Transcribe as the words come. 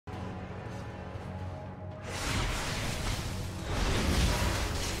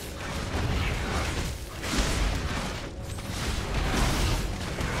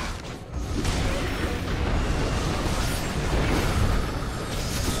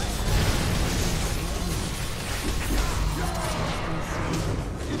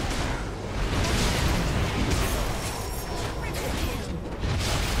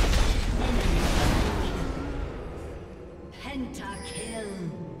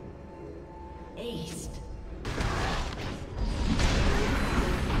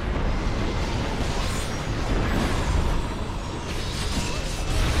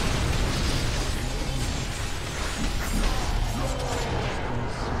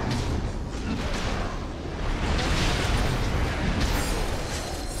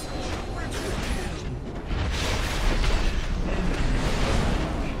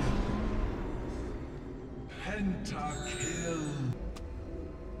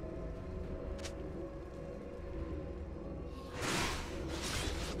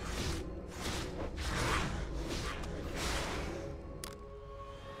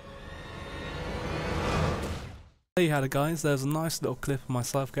Hey, howdy guys, there's a nice little clip of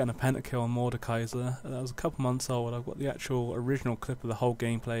myself getting a pentakill on Mordekaiser. That was a couple months old. I've got the actual original clip of the whole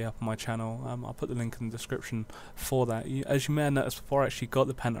gameplay up on my channel. I'll put the link in the description for that. As you may have noticed, before I actually got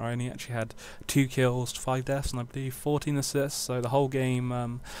the penta, I only actually had 2 kills, 5 deaths, and I believe 14 assists. So the whole game,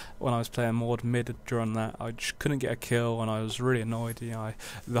 when I was playing Mord mid during that, I just couldn't get a kill, and I was really annoyed.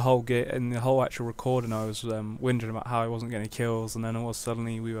 The whole in the whole actual recording, I was whinging about how I wasn't getting kills, and then all of a sudden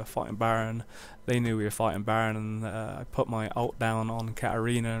we were fighting Baron. They knew we were fighting Baron, and I put my ult down on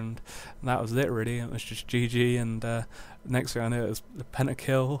Katarina, and that was it really. It was just GG, and next thing I knew it was the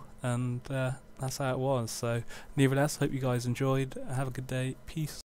PentaKill, and that's how it was. So nevertheless, hope you guys enjoyed. Have a good day. Peace.